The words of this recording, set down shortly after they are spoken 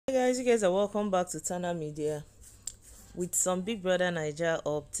guys, welcome back to Tana Media with some Big Brother Naija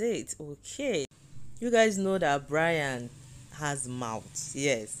update. Okay, you guys know that Brian has mouth.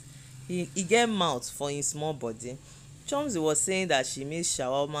 Yes, he get mouth for his small body. Chomzy was saying that she miss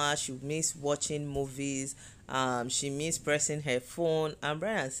shawarma, she miss watching movies, she miss pressing her phone, and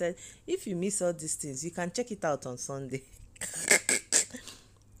Brian said, if you miss all these things, you can check it out on Sunday.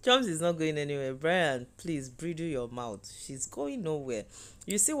 Chomzy is not going anywhere. Brian, please bridle your mouth. She's going nowhere.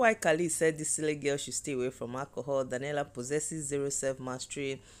 You see why Khalid said this silly girl should stay away from alcohol. Daniela possesses zero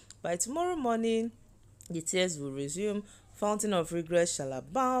self-mastery. By tomorrow morning, the tears will resume. Fountain of regret shall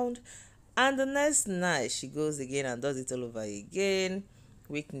abound. And the next night, she goes again and does it all over again.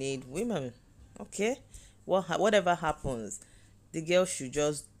 Weak need women. Okay? Whatever happens, the girl should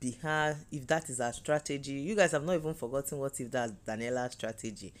just be her. If that is her strategy, you guys have not even forgotten what if that's Daniela's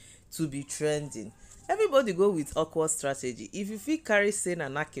strategy, to be trending. Everybody go with awkward strategy. If you feel carry saying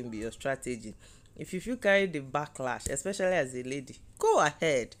and that can be your strategy, if you feel carry the backlash, especially as a lady, go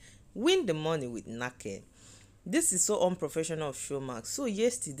ahead, win the money with knacking. This is so unprofessional of Showmax. So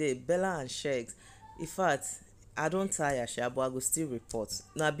yesterday, Bella and Sheggz, in fact, I don't tire sha, but I go still report.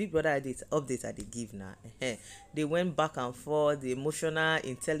 Now Big Brother update I dey give now. They went back and forth, the emotional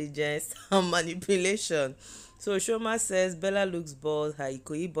intelligence and manipulation. So Showmax says Bella looks bored, her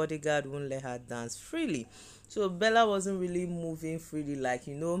Ikoyi bodyguard won't let her dance freely. So Bella wasn't really moving freely, like,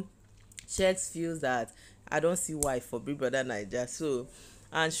 Sheggz feels that I don't see why for Big Brother Naija. So,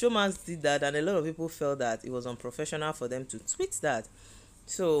 and Showmax did that, and a lot of people felt that it was unprofessional for them to tweet that.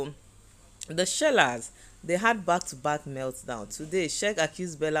 So the Shellers, they had back-to-back meltdown. Today, Sheggz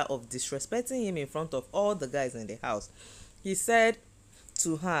accused Bella of disrespecting him in front of all the guys in the house. He said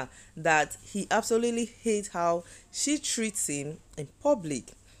to her that he absolutely hates how she treats him in public.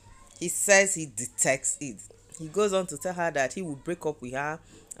 He says he detects it. He goes on to tell her that he will break up with her,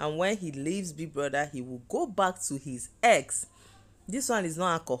 and when he leaves Big Brother, he will go back to his ex. This one is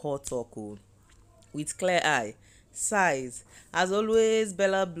not alcohol talk, with clear eye. Size. As always,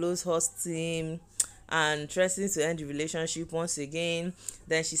 Bella blows her steam and threatens to end the relationship once again.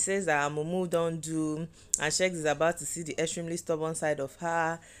 Then she says that Mumu don't do, and Sheggz is about to see the extremely stubborn side of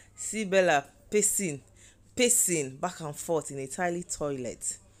her. See Bella pacing back and forth in a tiny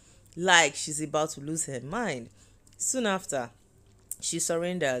toilet, like she's about to lose her mind. Soon after, she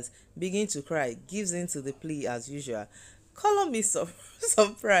surrenders, begins to cry, gives in to the plea as usual. Color me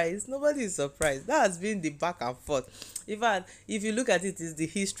surprised. Nobody is surprised. That has been the back and forth. In fact, if you look at it, it's the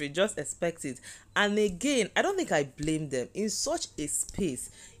history. Just expect it. And again, I don't think I blame them. In such a space,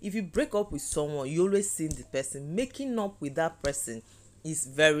 if you break up with someone, you always see the person. Making up with that person is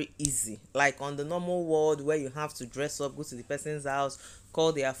very easy. Like on the normal world where you have to dress up, go to the person's house,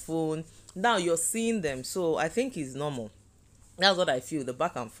 call their phone. Now you're seeing them. So I think it's normal. That's what I feel, the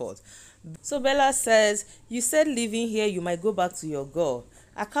back and forth. So Bella says, you said living here you might go back to your girl.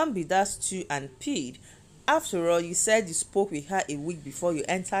 I can't be that stew and peed. After all, you said you spoke with her a week before you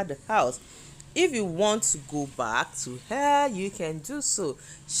entered the house. If you want to go back to her, you can do so.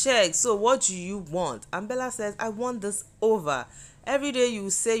 Sheggz, so what do you want? And Bella says, I want this over. Every day you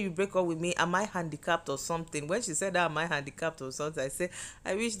say you break up with me, am I handicapped or something? When she said that, am I handicapped or something, I say,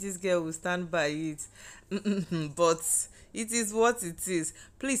 I wish this girl would stand by it. But it is what it is.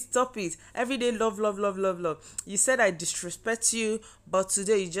 Please stop it. Every day love. You said I disrespect you, but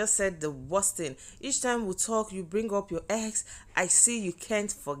today you just said the worst thing. Each time we talk, you bring up your ex. I see you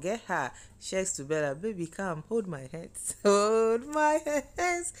can't forget her. Sheggz to Bella, baby, come, hold my hands. Hold my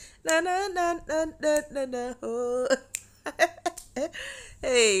hands. Na na na na na na na. Oh.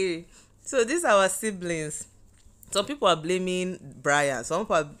 Hey, so these are our siblings. Some people are blaming Brian, some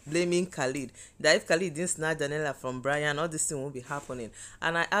people are blaming Khalid, that if Khalid didn't snatch Daniela from Brian, all this thing won't be happening.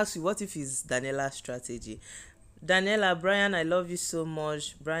 And I ask you, what if it's Daniela's strategy? Daniela, Brian, I love you so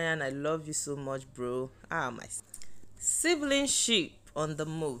much. Brian, I love you so much, bro. My sibling ship on the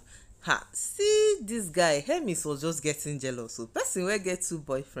move. See this guy, Hermes was just getting jealous. So person will get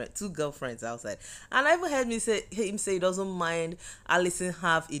two girlfriends outside. And I even heard him say he doesn't mind Allison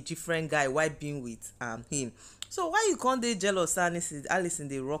have a different guy while being with him. So why you can't they jealous? Allison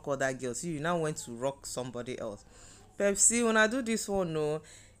they rock other girls. You now went to rock somebody else. Pepsi, when I do this one, no.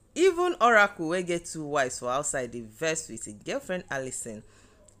 Even Oracle will get two wives for outside the verse with a girlfriend Allison.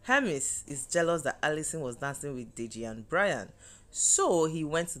 Hermes is jealous that Allison was dancing with Deji and Brian. So he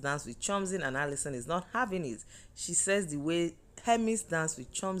went to dance with Chomzy and Allison is not having it. She says the way Hermes danced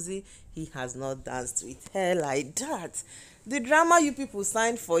with Chomzy, he has not danced with her like that. The drama you people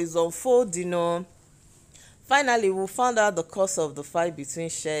signed for is unfolding, Finally, we found out the cause of the fight between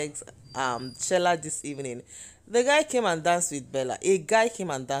Sheggz Shella this evening. The guy came and danced with Bella. A guy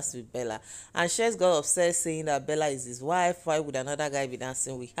came and danced with Bella. And Sheggz got upset saying that Bella is his wife. Why would another guy be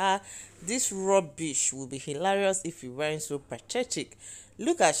dancing with her? This rubbish would be hilarious if he weren't so pathetic.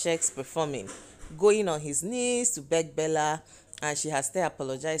 Look at Sheggz performing, going on his knees to beg Bella, and she has still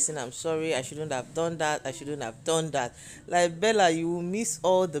apologizing. I'm sorry, I shouldn't have done that. I shouldn't have done that. Like, Bella, you will miss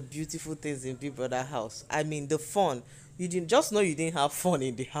all the beautiful things in Big Brother house. I mean, the fun. You didn't just know you didn't have fun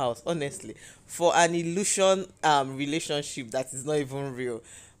in the house, honestly, for an illusion relationship that is not even real.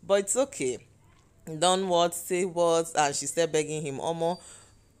 But it's okay. Done what, say what, and she still begging him, Omo,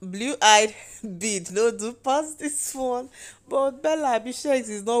 blue-eyed bead no do pass this one. But Bella, Sheggz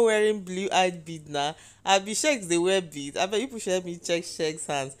is not wearing blue-eyed bead now. Sheggz dey wear bead. Abeg, you people should help me check Sheggz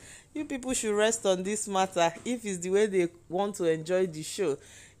hands. You people should rest on this matter. If it's the way they want to enjoy the show,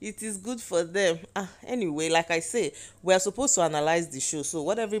 it is good for them. Anyway, like I say, we are supposed to analyze the show, so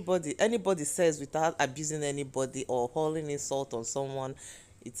what anybody says without abusing anybody or hurling insult on someone,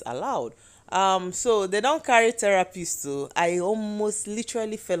 it's allowed. So they don't carry therapists too. I almost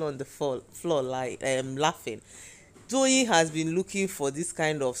literally fell on the floor like laughing. Joey has been looking for this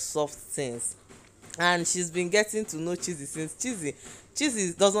kind of soft things, and she's been getting to know Chizzy since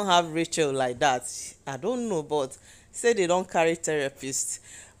Chizzy doesn't have Rachel like that. I don't know, but say they don't carry therapists.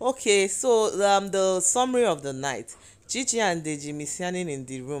 Okay, so the summary of the night: Chichi and Deji messianing in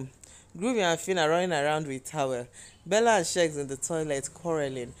the room, Groovy and Fina running around with towel, Bella and Sheggz in the toilet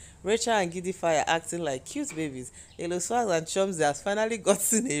quarreling, Rachel and Giddy Fire acting like cute babies, Elo Swags and Chumsy has finally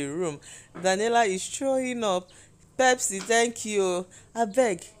gotten a room, Daniela is showing up, Pepsi thank you.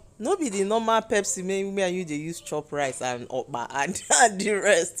 Abeg, no be the normal Pepsi me and you dey use chop rice and okpa and the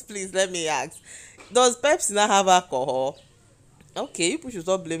rest, please let me ask. Does Pepsi not have alcohol? Okay, people should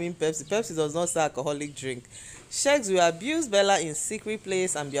stop blaming Pepsi. Pepsi does not sell alcoholic drink. Sheggz will abuse Bella in secret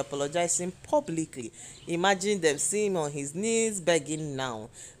place and be apologizing publicly. Imagine them seeing him on his knees begging now.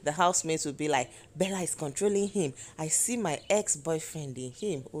 The housemates will be like, Bella is controlling him. I see my ex-boyfriend in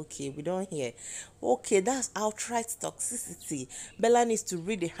him. Okay, we don't hear. Okay, that's outright toxicity. Bella needs to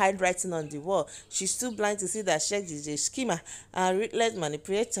read the handwriting on the wall. She's too blind to see that Sheggz is a schemer and ruthless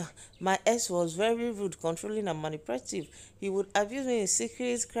manipulator. My ex was very rude, controlling and manipulative. He would abuse me in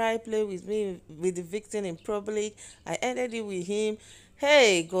secret, cry, play with me with the victim in public. I ended it with him.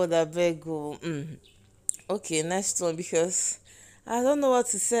 Hey, God, I beg you. Okay, next one, because I don't know what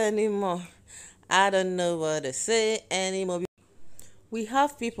to say anymore. I don't know what to say anymore. We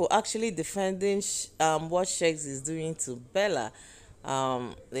have people actually defending what Sheggz is doing to Bella.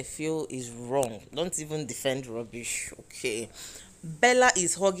 They feel is wrong. Don't even defend rubbish, okay? Bella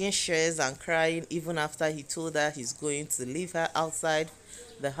is hugging Sheggz and crying even after he told her he's going to leave her outside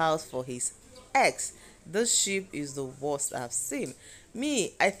the house for his ex. This ship is the worst I've seen.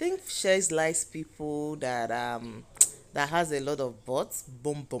 Me, I think Sheggz likes people that has a lot of butts.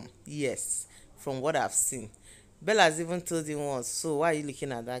 Boom boom. Yes, from what I've seen. Bella's even told him once, so why are you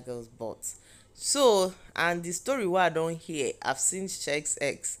looking at that girl's butt? So, and the story where I don't hear, I've seen Sheggz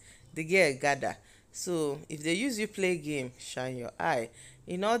ex, the girl gather. So, if they use you play game, shine your eye.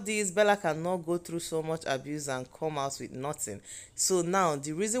 In all this, Bella cannot go through so much abuse and come out with nothing. So now,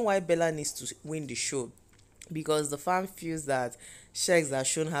 the reason why Bella needs to win the show, because the fan feels that Sheggz has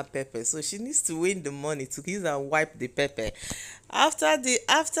shown her pepper, so she needs to win the money to use and wipe the pepper. After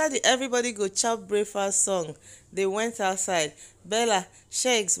the everybody go chop breakfast song, they went outside. Bella,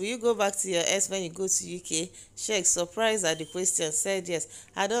 Sheggz, will you go back to your ex when you go to UK? Sheggz, surprised at the question, said yes.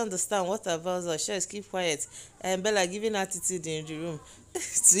 I don't understand, what about us? Sheggz, keep quiet. And Bella giving attitude in the room.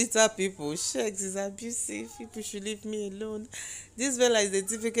 Twitter people, Sheggz is abusive. People should leave me alone. This Bella is a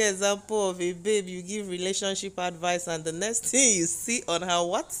typical example of a babe you give relationship advice and the next thing you see on her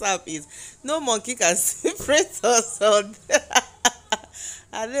WhatsApp is no monkey can separate us on.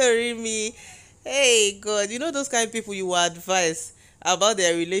 I don't read me. Hey God, you know those kind of people you will advise about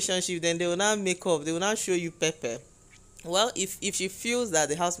their relationship, then they will now make up, they will now show you pepper. Well, if she feels that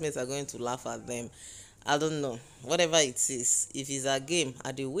the housemates are going to laugh at them, I don't know, whatever it is, if it's a game,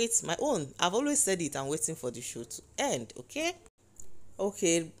 I dey wait my own. I've always said it, I'm waiting for the show to end.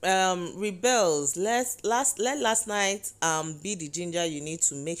 Okay, rebels, let last night be the ginger you need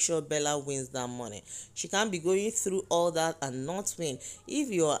to make sure Bella wins that money. She can't be going through all that and not win.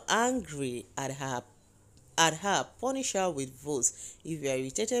 If you're angry at her, punish her with votes. If you are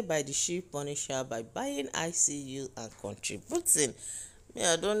irritated by the ship, punish her by buying ICU and contributing. Me,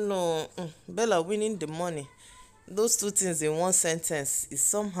 I don't know. Bella winning the money, those two things in one sentence is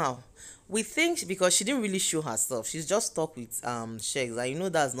somehow. We think because she didn't really show herself, she's just stuck with Sheggz, and you know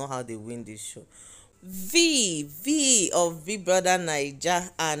that's not how they win this show. V of Big Brother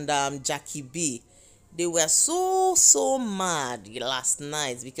Naija and Jackie B. They were so mad last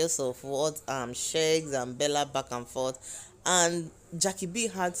night because of what Sheggz and Bella back and forth, and Jackie B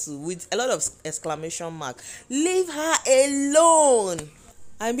had to, with a lot of exclamation mark, leave her alone.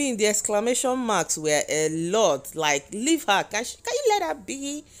 I mean, the exclamation marks were a lot. Like, leave her. Can you let her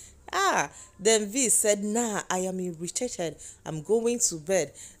be? Then V said, nah, I am irritated. I'm going to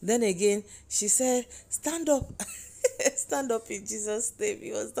bed. Then again, she said, stand up. Stand up in Jesus' name.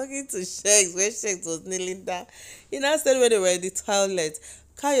 He was talking to Sheggz when Sheggz was kneeling down. He now said when they were in the toilet,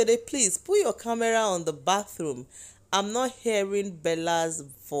 Kayode, please put your camera on the bathroom. I'm not hearing Bella's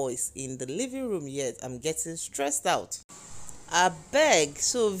voice in the living room yet. I'm getting stressed out. I beg.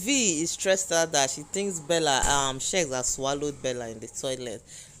 So V is stressed out that she thinks Bella Sheggz has swallowed Bella in the toilet.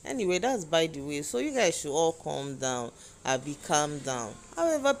 Anyway, that's by the way. So you guys should all calm down. Be calm down.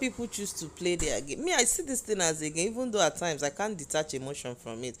 However people choose to play their game. Me, I see this thing as a game, even though at times I can't detach emotion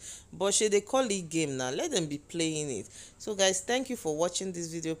from it. But should they call it game now? Let them be playing it. So guys, thank you for watching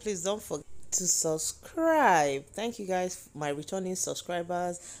this video. Please don't forget to subscribe. Thank you guys, my returning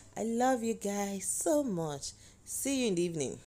subscribers. I love you guys so much. See you in the evening.